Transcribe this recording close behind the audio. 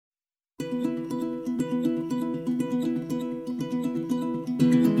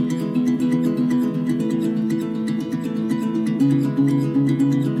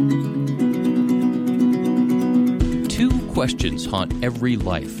questions haunt every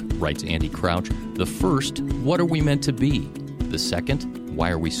life, writes Andy Crouch. The first, what are we meant to be? The second,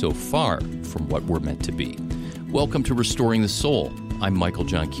 why are we so far from what we're meant to be? Welcome to Restoring the Soul. I'm Michael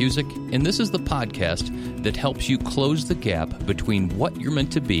John Cusick, and this is the podcast that helps you close the gap between what you're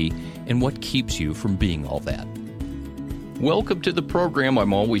meant to be and what keeps you from being all that. Welcome to the program.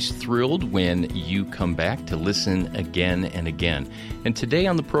 I'm always thrilled when you come back to listen again and again. And today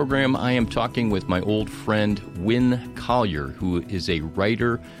on the program, I am talking with my old friend, Win Collier, who is a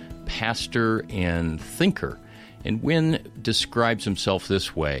writer, pastor, and thinker. And Win describes himself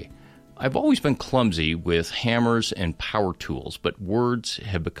this way: I've always been clumsy with hammers and power tools, but words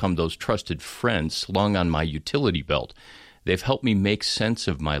have become those trusted friends slung on my utility belt. They've helped me make sense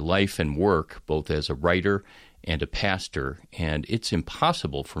of my life and work, both as a writer and a pastor, and it's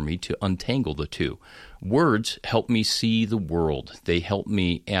impossible for me to untangle the two. Words help me see the world. They help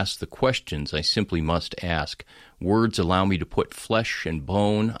me ask the questions I simply must ask. Words allow me to put flesh and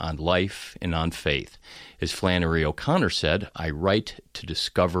bone on life and on faith. As Flannery O'Connor said, I write to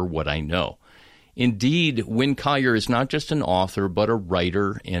discover what I know. Indeed, Win Collier is not just an author, but a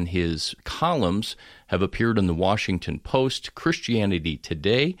writer, and his columns have appeared in the Washington Post, Christianity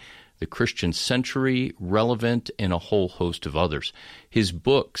Today, The Christian Century, Relevant, and a whole host of others. His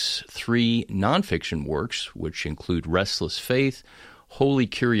books, 3 nonfiction works, which include Restless Faith, Holy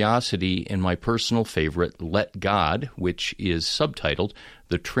Curiosity, and my personal favorite, Let God, which is subtitled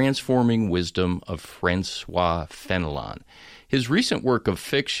The Transforming Wisdom of Francois Fenelon. His recent work of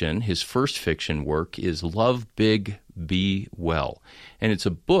fiction, his first fiction work, is Love Big, Be Well. And it's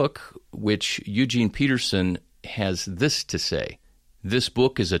a book which Eugene Peterson has this to say: this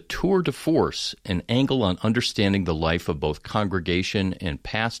book is a tour de force, an angle on understanding the life of both congregation and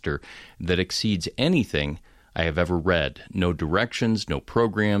pastor that exceeds anything I have ever read. No directions, no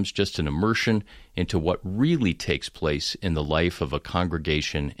programs, just an immersion into what really takes place in the life of a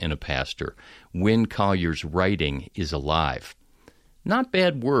congregation and a pastor. Win Collier's writing is alive. Not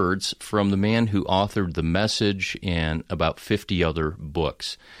bad words from the man who authored The Message and about 50 other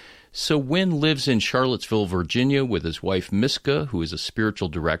books. So Win lives in Charlottesville, Virginia, with his wife, Miska, who is a spiritual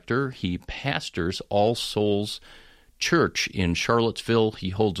director. He pastors All Souls Church in Charlottesville. He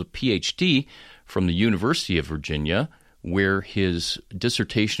holds a Ph.D. from the University of Virginia, where his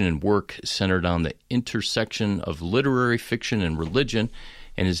dissertation and work centered on the intersection of literary fiction and religion,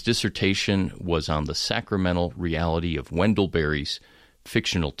 and his dissertation was on the sacramental reality of Wendell Berry's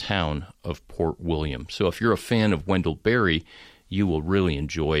fictional town of Port William. So if you're a fan of Wendell Berry, you will really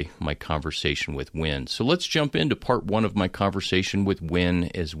enjoy my conversation with Win. So let's jump into part 1 of my conversation with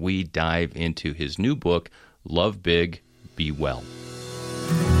Win as we dive into his new book, Love Big, Be Well.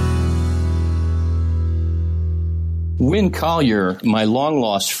 Win Collier, my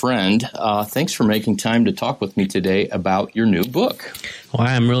long-lost friend, thanks for making time to talk with me today about your new book. Well,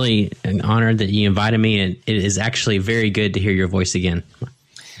 I'm really honored that you invited me, and it is actually very good to hear your voice again.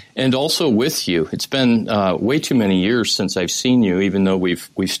 And also with you. It's been way too many years since I've seen you, even though we've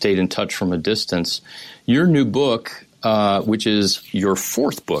stayed in touch from a distance. Your new book, which is your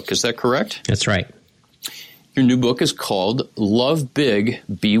 4th book, is that correct? That's right. Your new book is called Love Big,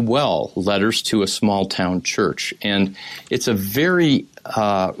 Be Well, Letters to a Small Town Church. And it's a very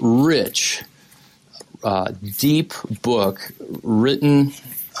rich, deep book written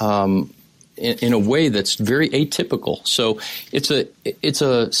in a way that's very atypical. So it's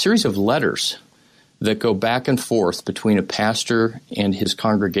a series of letters that go back and forth between a pastor and his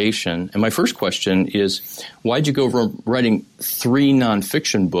congregation. And my first question is, why'd you go from writing 3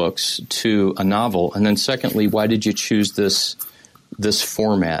 nonfiction books to a novel? And then secondly, why did you choose this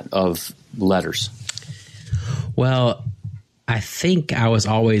format of letters? Well, I think I was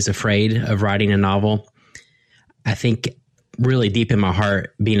always afraid of writing a novel. I think really deep in my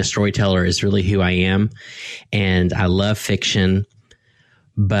heart, being a storyteller is really who I am. And I love fiction,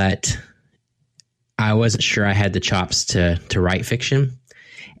 but I wasn't sure I had the chops to write fiction.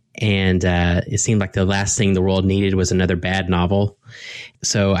 And it seemed like the last thing the world needed was another bad novel.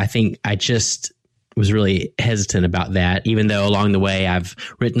 So I think I just was really hesitant about that, even though along the way I've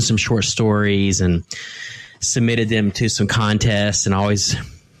written some short stories and submitted them to some contests and always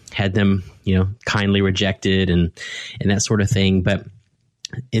had them, kindly rejected and that sort of thing. But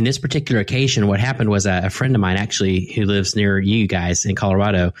in this particular occasion, what happened was a friend of mine actually who lives near you guys in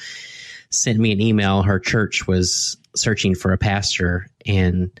Colorado sent me an email. Her church was searching for a pastor,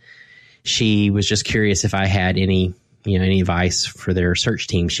 and she was just curious if I had any advice for their search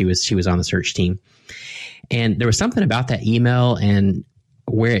team. She was on the search team. And there was something about that email and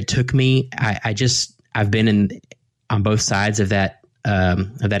where it took me. I've been on both sides of that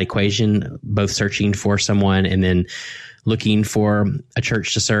of that equation, both searching for someone and then looking for a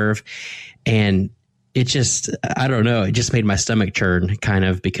church to serve. And it just, I don't know, it just made my stomach churn kind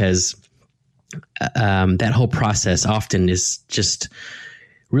of, because that whole process often is just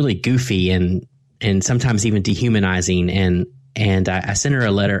really goofy and sometimes even dehumanizing. And I sent her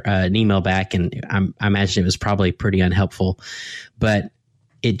a letter, an email back, and I imagine it was probably pretty unhelpful, but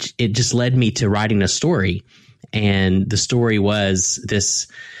it just led me to writing a story. And the story was this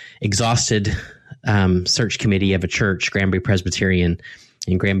exhausted search committee of a church, Granby Presbyterian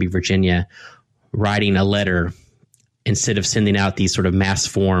in Granby, Virginia, writing a letter instead of sending out these sort of mass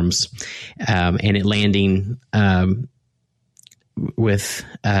forms, and it landing with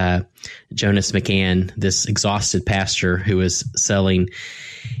Jonas McCann, this exhausted pastor who was selling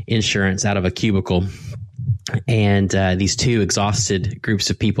insurance out of a cubicle. And these two exhausted groups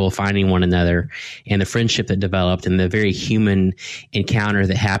of people finding one another, and the friendship that developed, and the very human encounter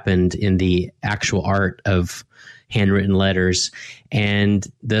that happened in the actual art of handwritten letters. And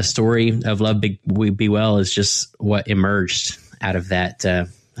the story of Love Be Well is just what emerged out of that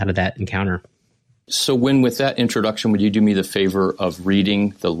encounter. So, Wynn, with that introduction, would you do me the favor of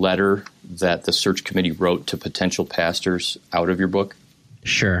reading the letter that the search committee wrote to potential pastors out of your book?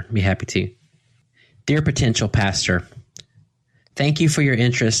 Sure, be happy to. Dear potential pastor, thank you for your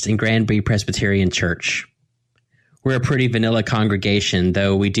interest in Granby Presbyterian Church. We're a pretty vanilla congregation,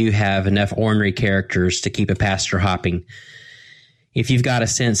 though we do have enough ornery characters to keep a pastor hopping. If you've got a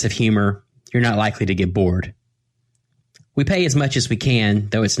sense of humor, you're not likely to get bored. We pay as much as we can,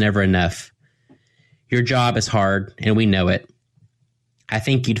 though it's never enough. Your job is hard, and we know it. I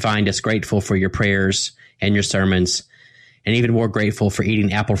think you'd find us grateful for your prayers and your sermons, and even more grateful for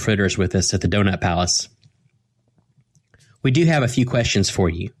eating apple fritters with us at the Donut Palace. We do have a few questions for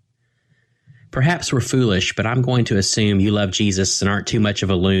you. Perhaps we're foolish, but I'm going to assume you love Jesus and aren't too much of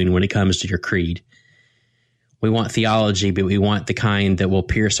a loon when it comes to your creed. We want theology, but we want the kind that will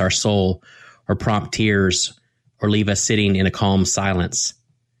pierce our soul or prompt tears or leave us sitting in a calm silence.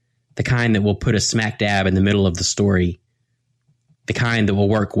 The kind that will put us smack dab in the middle of the story. The kind that will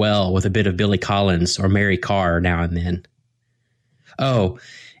work well with a bit of Billy Collins or Mary Carr now and then. Oh,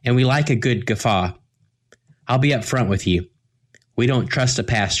 and we like a good guffaw. I'll be up front with you. We don't trust a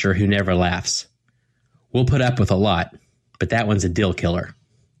pastor who never laughs. We'll put up with a lot, but that one's a deal killer.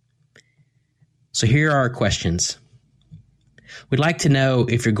 So here are our questions. We'd like to know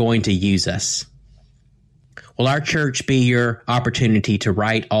if you're going to use us. Will our church be your opportunity to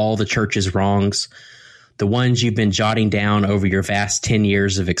right all the church's wrongs, the ones you've been jotting down over your vast 10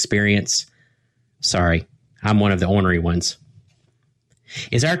 years of experience? Sorry, I'm one of the ornery ones.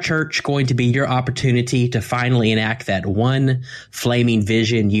 Is our church going to be your opportunity to finally enact that one flaming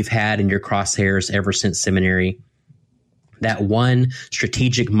vision you've had in your crosshairs ever since seminary? That one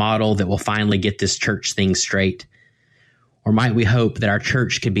strategic model that will finally get this church thing straight? Or might we hope that our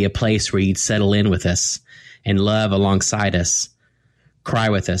church could be a place where you'd settle in with us and love alongside us, cry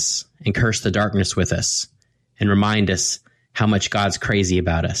with us, and curse the darkness with us, and remind us how much God's crazy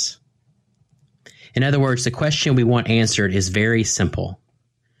about us? In other words, the question we want answered is very simple.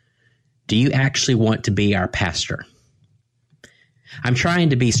 Do you actually want to be our pastor? I'm trying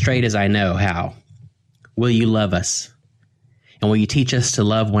to be straight as I know how. Will you love us? And will you teach us to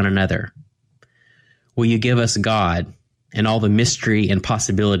love one another? Will you give us God and all the mystery and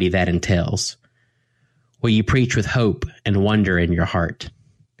possibility that entails? Will you preach with hope and wonder in your heart?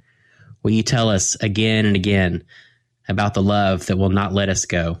 Will you tell us again and again about the love that will not let us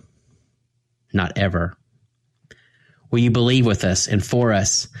go? Not ever. Will you believe with us and for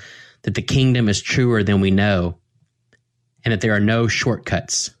us that the kingdom is truer than we know and that there are no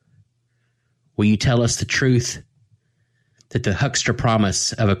shortcuts? Will you tell us the truth that the huckster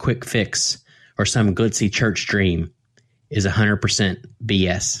promise of a quick fix or some glitzy church dream is 100%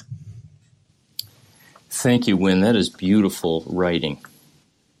 BS? Thank you, Wynn. That is beautiful writing.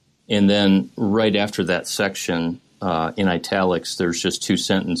 And then right after that section, in italics, there's just two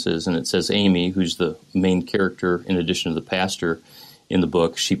sentences, and it says Amy, who's the main character in addition to the pastor in the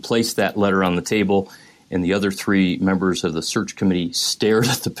book, she placed that letter on the table, and the other three members of the search committee stared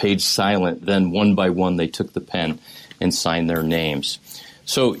at the page silent. Then one by one, they took the pen and signed their names.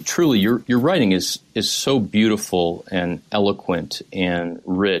 So truly, your writing is so beautiful and eloquent and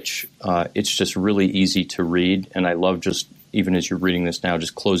rich. It's just really easy to read, and I love just, even as you're reading this now,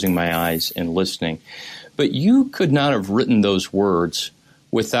 just closing my eyes and listening. But you could not have written those words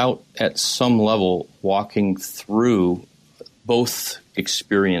without, at some level, walking through both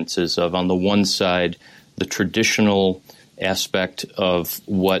experiences of, on the one side, the traditional aspect of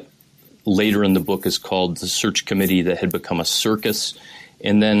what later in the book is called The Search Committee That Had Become a Circus,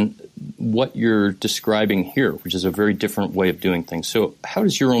 and then what you're describing here, which is a very different way of doing things. So how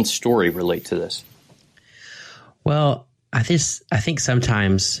does your own story relate to this? Well, I think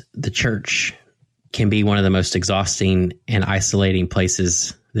sometimes the church can be one of the most exhausting and isolating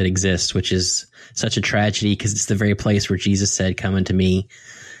places that exist, which is such a tragedy because it's the very place where Jesus said, "Come unto me,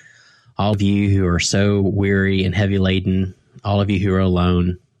 all of you who are so weary and heavy laden, all of you who are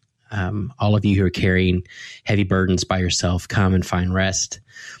alone, all of you who are carrying heavy burdens by yourself, come and find rest."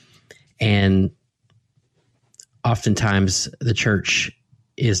 And oftentimes the church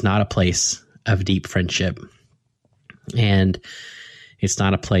is not a place of deep friendship, and it's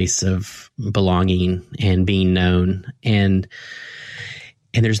not a place of belonging and being known. And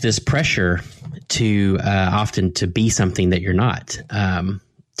there's this pressure to often to be something that you're not,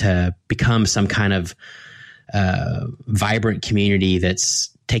 to become some kind of vibrant community that's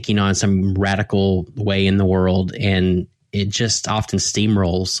taking on some radical way in the world. And it just often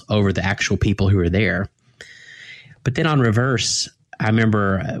steamrolls over the actual people who are there. But then on reverse, I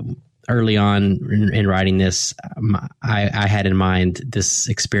remember early on in writing this, I had in mind this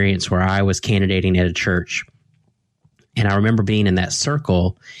experience where I was candidating at a church. And I remember being in that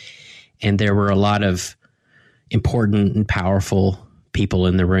circle, and there were a lot of important and powerful people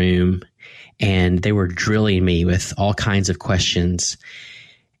in the room, and they were drilling me with all kinds of questions.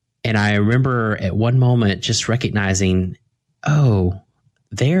 And I remember at one moment just recognizing, oh,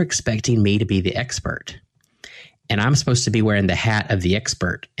 they're expecting me to be the expert. And I'm supposed to be wearing the hat of the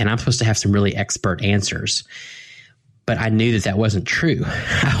expert, and I'm supposed to have some really expert answers. But I knew that wasn't true.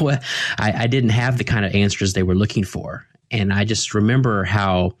 I didn't have the kind of answers they were looking for. And I just remember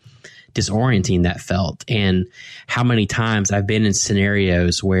how disorienting that felt, and how many times I've been in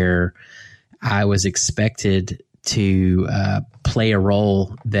scenarios where I was expected to play a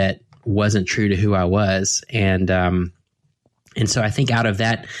role that wasn't true to who I was. And so I think out of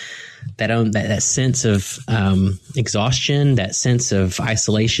that sense of exhaustion, that sense of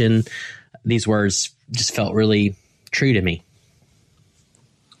isolation, these words just felt really true to me.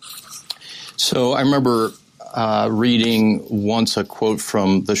 So I remember reading once a quote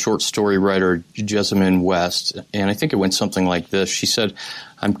from the short story writer Jessamine West, and I think it went something like this. She said,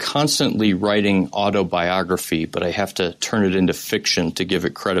 "I'm constantly writing autobiography, but I have to turn it into fiction to give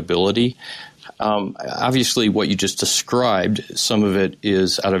it credibility." Obviously, what you just described, some of it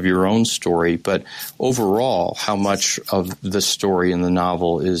is out of your own story, but overall, how much of the story in the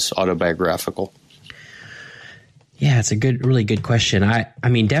novel is autobiographical? Yeah, it's a really good question. I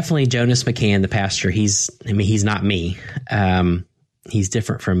mean, definitely Jonas McCann, the pastor, he's not me. He's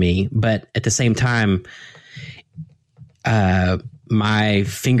different from me, but at the same time, my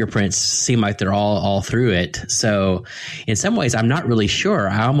fingerprints seem like they're all through it. So in some ways, I'm not really sure.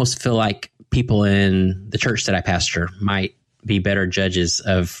 I almost feel like people in the church that I pastor might be better judges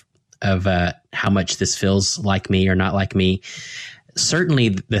of how much this feels like me or not like me.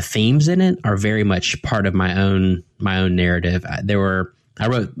 Certainly the themes in it are very much part of my own narrative. I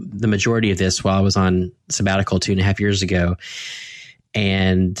wrote the majority of this while I was on sabbatical 2.5 years ago.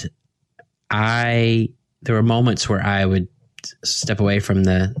 And there were moments where I would step away from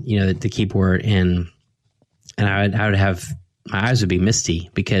the keyboard and I would have, my eyes would be misty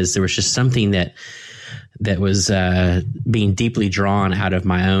because there was just something that was being deeply drawn out of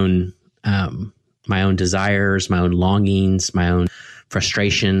my own desires, my own longings, my own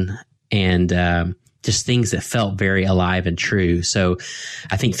frustration, and just things that felt very alive and true. So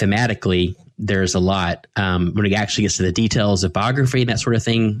I think thematically there's a lot. When it actually gets to the details of biography and that sort of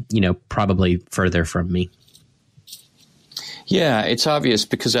thing, probably further from me. Yeah, it's obvious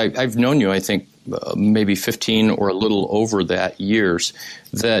because I've known you, I think, maybe 15 or a little over that years,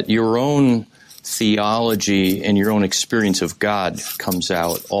 that your own theology and your own experience of God comes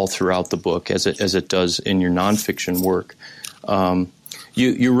out all throughout the book, as it does in your nonfiction work.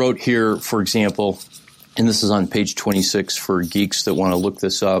 You wrote here, for example, and this is on page 26 for geeks that want to look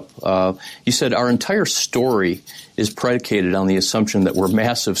this up. You said, "Our entire story is predicated on the assumption that we're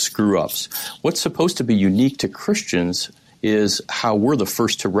massive screw-ups. What's supposed to be unique to Christians is how we're the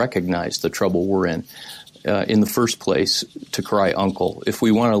first to recognize the trouble we're in the first place, to cry uncle. If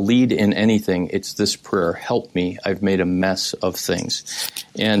we want to lead in anything, it's this prayer: help me, I've made a mess of things."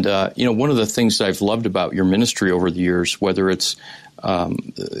 And, one of the things that I've loved about your ministry over the years, whether it's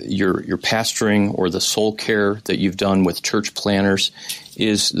your pastoring or the soul care that you've done with church planners,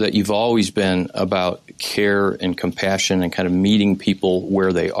 is that you've always been about care and compassion and kind of meeting people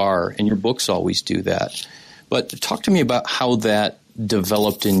where they are. And your books always do that. But talk to me about how that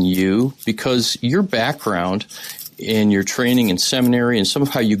developed in you, because your background in your training in seminary and some of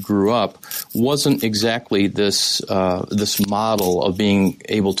how you grew up wasn't exactly this model of being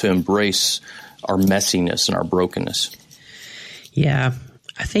able to embrace our messiness and our brokenness. Yeah,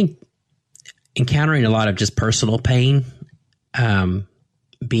 I think encountering a lot of just personal pain,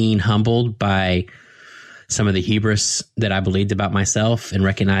 being humbled by some of the hubris that I believed about myself and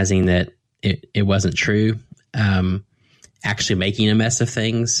recognizing that it wasn't true, actually making a mess of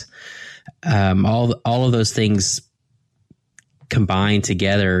things. All of those things combined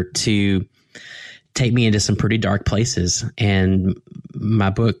together to take me into some pretty dark places. And my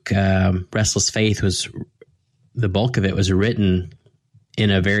book, Restless Faith, the bulk of it was written in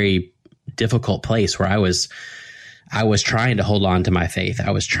a very difficult place where I was trying to hold on to my faith.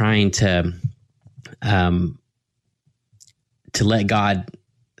 I was trying to let God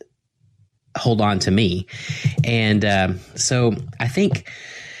hold on to me. And so I think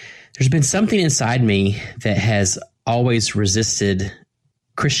there's been something inside me that has always resisted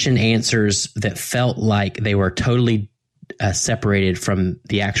Christian answers that felt like they were totally separated from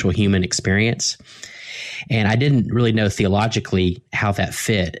the actual human experience. And I didn't really know theologically how that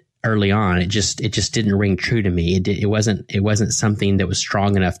fit early on. It just didn't ring true to me. It wasn't something that was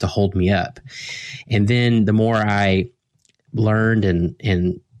strong enough to hold me up. And then the more I learned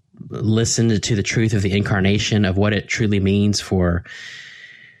and listened to the truth of the incarnation, of what it truly means for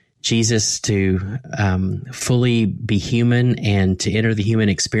Jesus to fully be human and to enter the human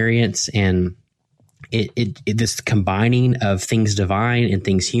experience, and this combining of things divine and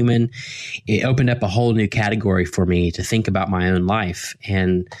things human, it opened up a whole new category for me to think about my own life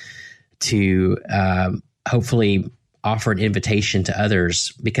and to hopefully offer an invitation to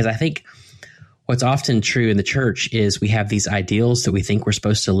others. Because I think what's often true in the church is we have these ideals that we think we're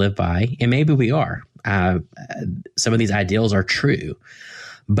supposed to live by, and maybe we are. Some of these ideals are true,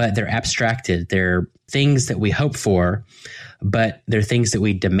 but they're abstracted. They're things that we hope for, but they're things that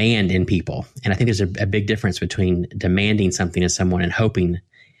we demand in people. And I think there's a big difference between demanding something of someone and hoping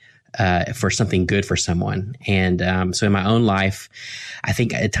for something good for someone. And so in my own life, I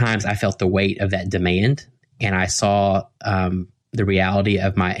think at times I felt the weight of that demand, and I saw the reality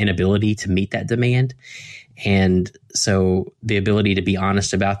of my inability to meet that demand. And so the ability to be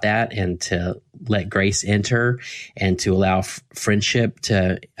honest about that and to let grace enter and to allow friendship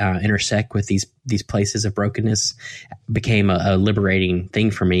to intersect with these places of brokenness became a liberating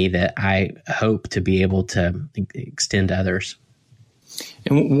thing for me that I hope to be able to extend to others.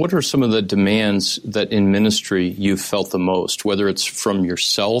 And what are some of the demands that in ministry you felt the most, whether it's from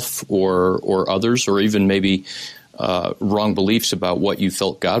yourself or others, or even maybe wrong beliefs about what you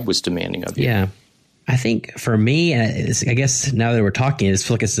felt God was demanding of you? Yeah. I think for me, I guess now that we're talking, I just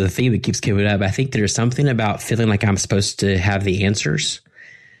feel like it's a theme that keeps coming up. I think there's something about feeling like I'm supposed to have the answers,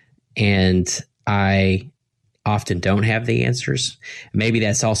 and I often don't have the answers. Maybe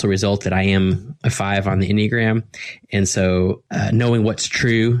that's also a result that I am a 5 on the Enneagram. And so knowing what's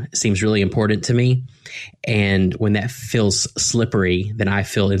true seems really important to me. And when that feels slippery, then I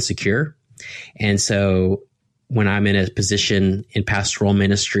feel insecure. And so when I'm in a position in pastoral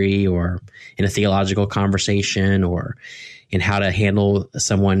ministry or in a theological conversation or in how to handle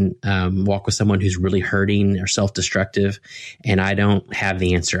someone, walk with someone who's really hurting or self-destructive, and I don't have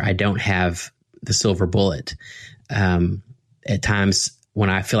the answer, I don't have the silver bullet. At times when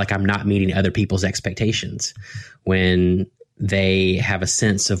I feel like I'm not meeting other people's expectations, when they have a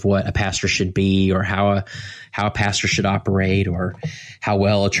sense of what a pastor should be or how a pastor should operate or how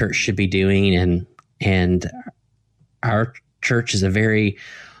well a church should be doing. And our church is a very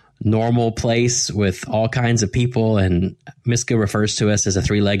normal place with all kinds of people, and Miska refers to us as a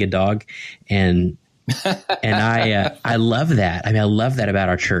 3-legged dog. And I love that. I mean, I love that about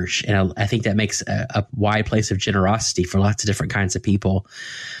our church. And I think that makes a wide place of generosity for lots of different kinds of people.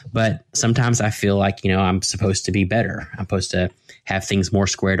 But sometimes I feel like, I'm supposed to be better. I'm supposed to have things more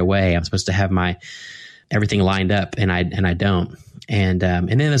squared away. I'm supposed to have my everything lined up, and I don't. And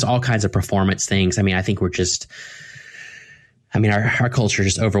then there's all kinds of performance things. I mean, I think our culture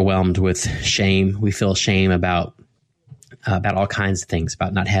is just overwhelmed with shame. We feel shame about all kinds of things,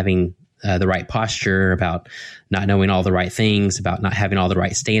 about not having the right posture, about not knowing all the right things, about not having all the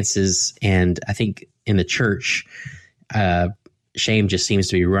right stances. And I think in the church, shame just seems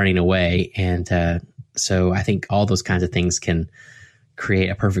to be running away. And so I think all those kinds of things can create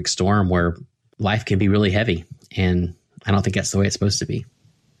a perfect storm where life can be really heavy. And I don't think that's the way it's supposed to be.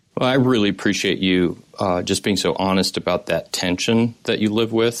 Well, I really appreciate you just being so honest about that tension that you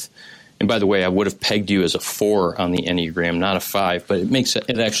live with. And by the way, I would have pegged you as a 4 on the Enneagram, not a 5, but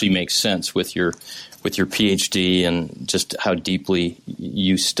it actually makes sense with your PhD and just how deeply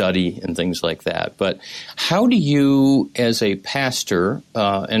you study and things like that. But how do you, as a pastor,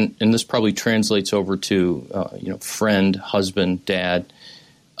 and this probably translates over to friend, husband, dad,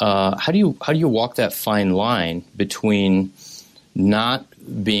 how do you walk that fine line between not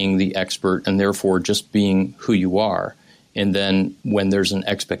being the expert and therefore just being who you are, and then when there's an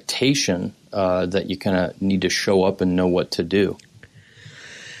expectation that you kind of need to show up and know what to do?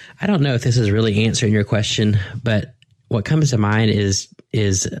 I don't know if this is really answering your question, but what comes to mind is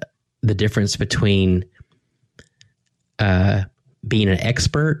the difference between being an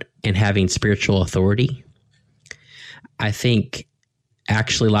expert and having spiritual authority. I think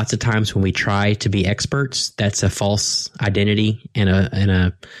actually lots of times when we try to be experts, that's a false identity and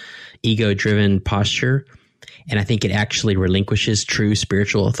a ego-driven posture. And I think it actually relinquishes true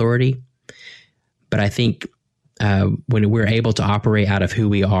spiritual authority. But I think when we're able to operate out of who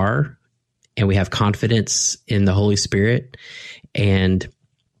we are and we have confidence in the Holy Spirit and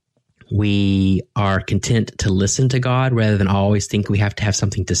we are content to listen to God rather than always think we have to have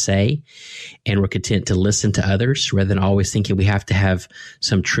something to say, and we're content to listen to others rather than always thinking we have to have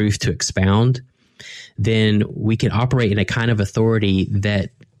some truth to expound, then we can operate in a kind of authority that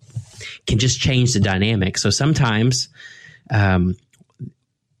can just change the dynamic. So sometimes there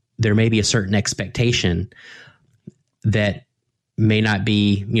may be a certain expectation that may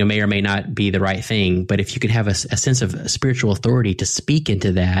or may not be the right thing. But if you could have a sense of spiritual authority to speak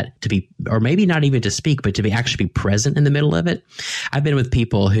into that, to be, or maybe not even to speak, but to be actually be present in the middle of it. I've been with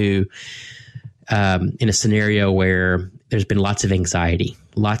people who, in a scenario where there's been lots of anxiety,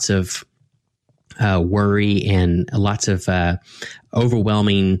 lots of worry, and lots of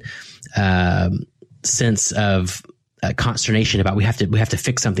overwhelming sense of consternation about we have to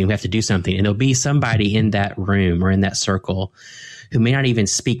fix something, we have to do something, and there'll be somebody in that room or in that circle who may not even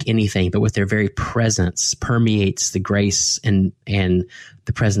speak anything, but with their very presence permeates the grace and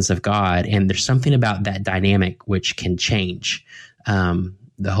the presence of God. And there's something about that dynamic which can change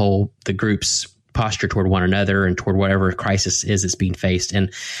the group's posture toward one another and toward whatever crisis is that's being faced.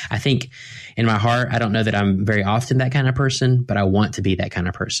 And I think in my heart, I don't know that I'm very often that kind of person, but I want to be that kind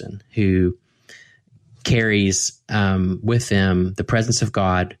of person who carries with them the presence of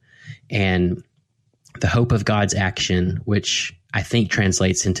God and the hope of God's action, which I think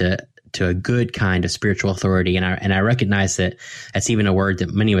translates into a good kind of spiritual authority. And I recognize that that's even a word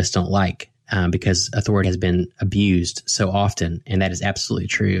that many of us don't like because authority has been abused so often, and that is absolutely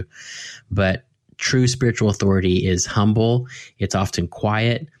true. But true spiritual authority is humble. It's often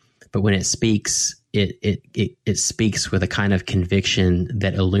quiet, but when it speaks, it speaks with a kind of conviction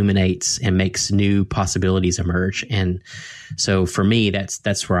that illuminates and makes new possibilities emerge. And so for me,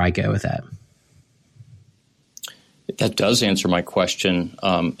 that's where I go with that. That does answer my question,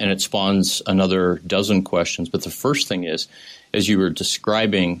 and it spawns another dozen questions. But the first thing is, as you were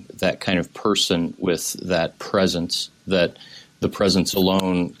describing that kind of person with that presence, that the presence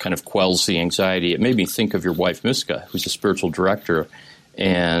alone kind of quells the anxiety, it made me think of your wife, Miska, who's a spiritual director.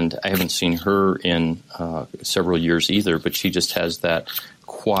 And I haven't seen her in several years either, but she just has that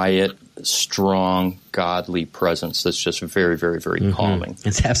quiet, strong, godly presence that's just very, very, very calming.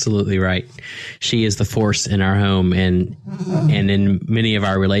 It's absolutely right. She is the force in our home and in many of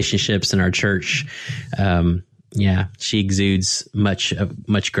our relationships in our church. She exudes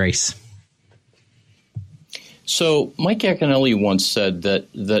much grace. So Mike Yaconelli once said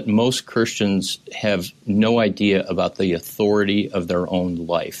that most Christians have no idea about the authority of their own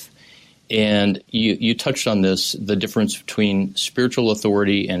life. And you touched on this, the difference between spiritual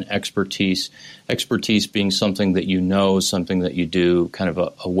authority and expertise. Expertise being something that you know, something that you do, kind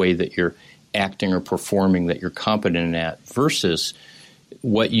of a way that you're acting or performing that you're competent at, versus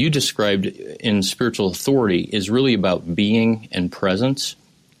what you described in spiritual authority is really about being and presence.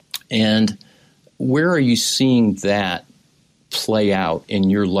 And where are you seeing that play out in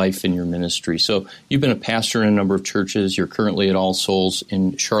your life and your ministry? So you've been a pastor in a number of churches. You're currently at All Souls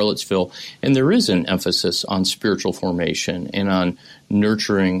in Charlottesville, and there is an emphasis on spiritual formation and on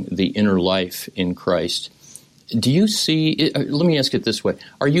nurturing the inner life in Christ. Do you see, let me ask it this way,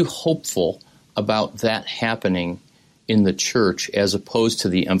 are you hopeful about that happening in the church as opposed to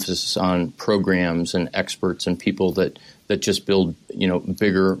the emphasis on programs and experts and people that just build,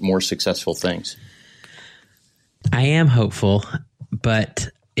 bigger, more successful things? I am hopeful, but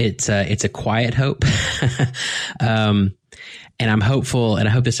it's a quiet hope. And I'm hopeful, and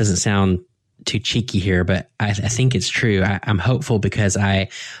I hope this doesn't sound too cheeky here, but I think it's true. I'm hopeful because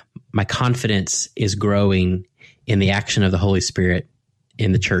my confidence is growing in the action of the Holy Spirit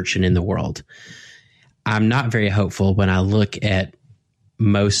in the church and in the world. I'm not very hopeful when I look at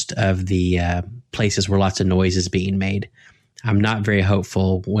most of the places where lots of noise is being made. I'm not very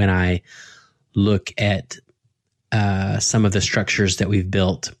hopeful when I look at some of the structures that we've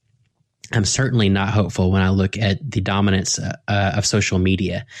built. I'm certainly not hopeful when I look at the dominance of social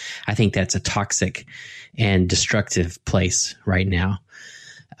media. I think that's a toxic and destructive place right now.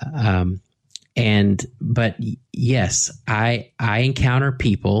 But yes, I encounter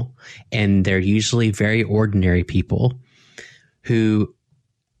people, and they're usually very ordinary people who,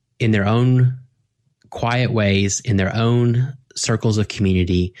 in their own quiet ways, in their own circles of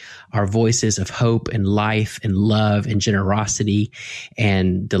community, are voices of hope and life and love and generosity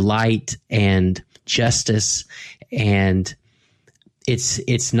and delight and justice. And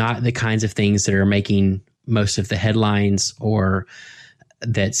it's not the kinds of things that are making most of the headlines or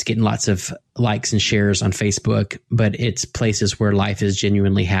that's getting lots of likes and shares on Facebook, but it's places where life is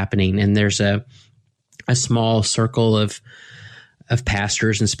genuinely happening. And there's a small circle of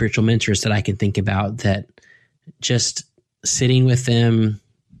pastors and spiritual mentors that I can think about that just sitting with them,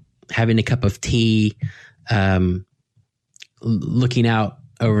 having a cup of tea, looking out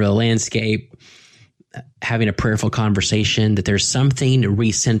over the landscape, having a prayerful conversation, that there's something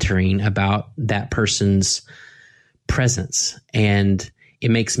recentering about that person's presence. And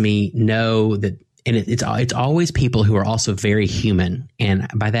it makes me know that, and it's always people who are also very human. And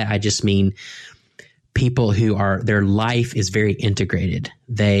by that, I just mean people who their life is very integrated.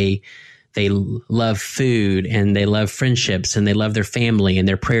 They love food, and they love friendships, and they love their family, and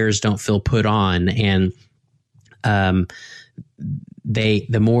their prayers don't feel put on. And the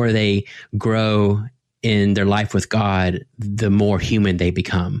more they grow in their life with God, the more human they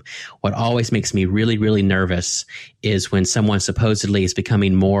become. What always makes me really, really nervous is when someone supposedly is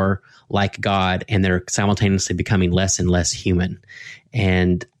becoming more like God and they're simultaneously becoming less and less human.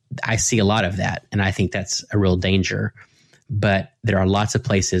 And I see a lot of that, and I think that's a real danger. But there are lots of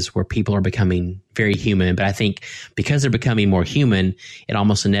places where people are becoming very human. But I think because they're becoming more human, it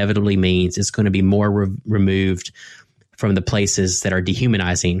almost inevitably means it's going to be more removed from the places that are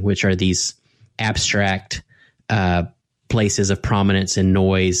dehumanizing, which are these abstract places of prominence and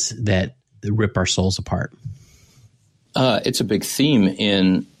noise that rip our souls apart. It's a big theme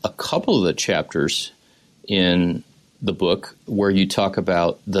in a couple of the chapters in the book where you talk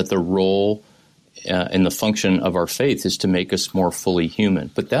about that the role and the function of our faith is to make us more fully human.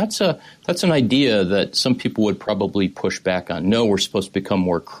 But that's an idea that some people would probably push back on. No, we're supposed to become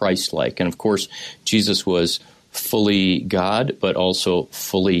more Christ-like. And of course, Jesus was fully God, but also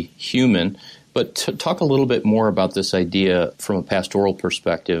fully human. But talk a little bit more about this idea from a pastoral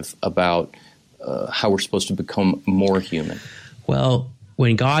perspective about how we're supposed to become more human. Well,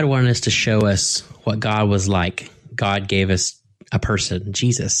 when God wanted us to show us what God was like, God gave us a person,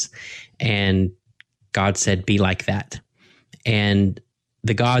 Jesus, and God said, be like that. And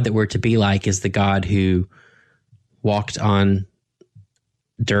the God that we're to be like is the God who walked on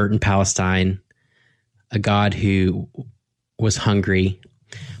dirt in Palestine, a God who was hungry,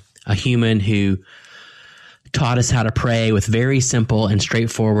 a human who taught us how to pray with very simple and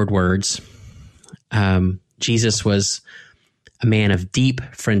straightforward words. Jesus was a man of deep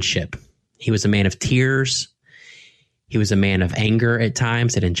friendship. He was a man of tears. He was a man of anger at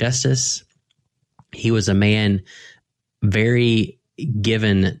times, at injustice. He was a man very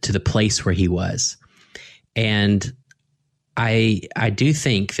given to the place where he was. And I do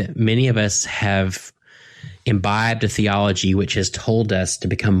think that many of us have imbibed a theology which has told us to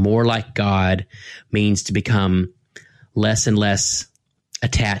become more like God means to become less and less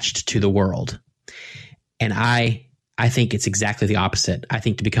attached to the world. And I think it's exactly the opposite. I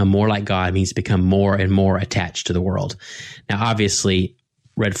think to become more like God means to become more and more attached to the world. Now, obviously,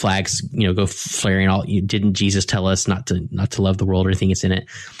 red flags, go flaring all. Didn't Jesus tell us not to love the world or anything that's in it?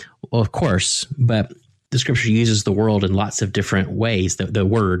 Well, of course, but the scripture uses the world in lots of different ways, the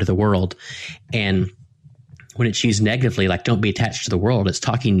world. And when it's used negatively, like don't be attached to the world, it's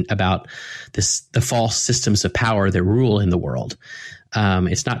talking about the false systems of power that rule in the world.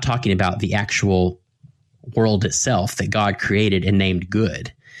 It's not talking about the actual world itself that God created and named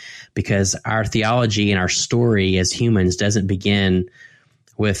good, because our theology and our story as humans doesn't begin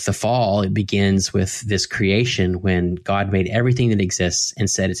with the fall. It begins with this creation when God made everything that exists and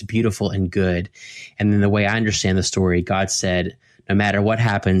said it's beautiful and good. And then the way I understand the story, God said, no matter what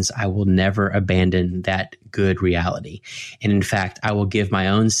happens, I will never abandon that good reality. And in fact, I will give my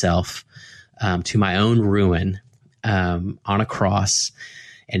own self to my own ruin on a cross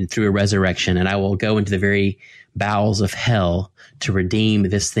and through a resurrection. And I will go into the very bowels of hell to redeem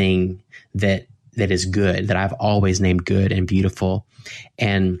this thing that that is good, that I've always named good and beautiful.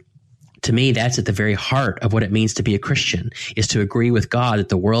 And to me, that's at the very heart of what it means to be a Christian, is to agree with God that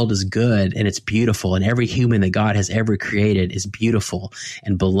the world is good and it's beautiful, and every human that God has ever created is beautiful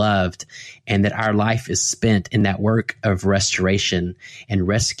and beloved, and that our life is spent in that work of restoration and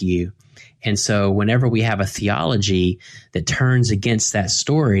rescue. And so whenever we have a theology that turns against that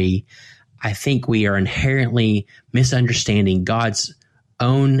story, I think we are inherently misunderstanding God's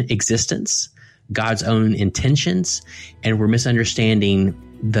own existence, God's own intentions, and we're misunderstanding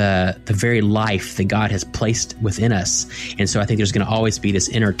the very life that God has placed within us. And so I think there's going to always be this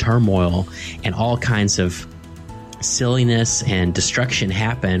inner turmoil, and all kinds of silliness and destruction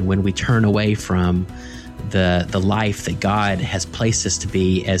happen when we turn away from the life that God has placed us to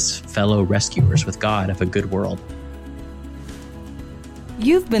be as fellow rescuers with God of a good world.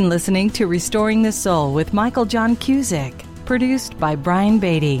 You've been listening to Restoring the Soul with Michael John Cusick, produced by Brian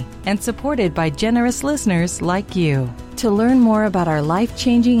Beatty and supported by generous listeners like you. To learn more about our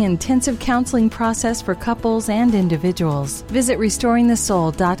life-changing intensive counseling process for couples and individuals, visit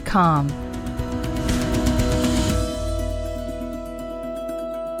restoringthesoul.com.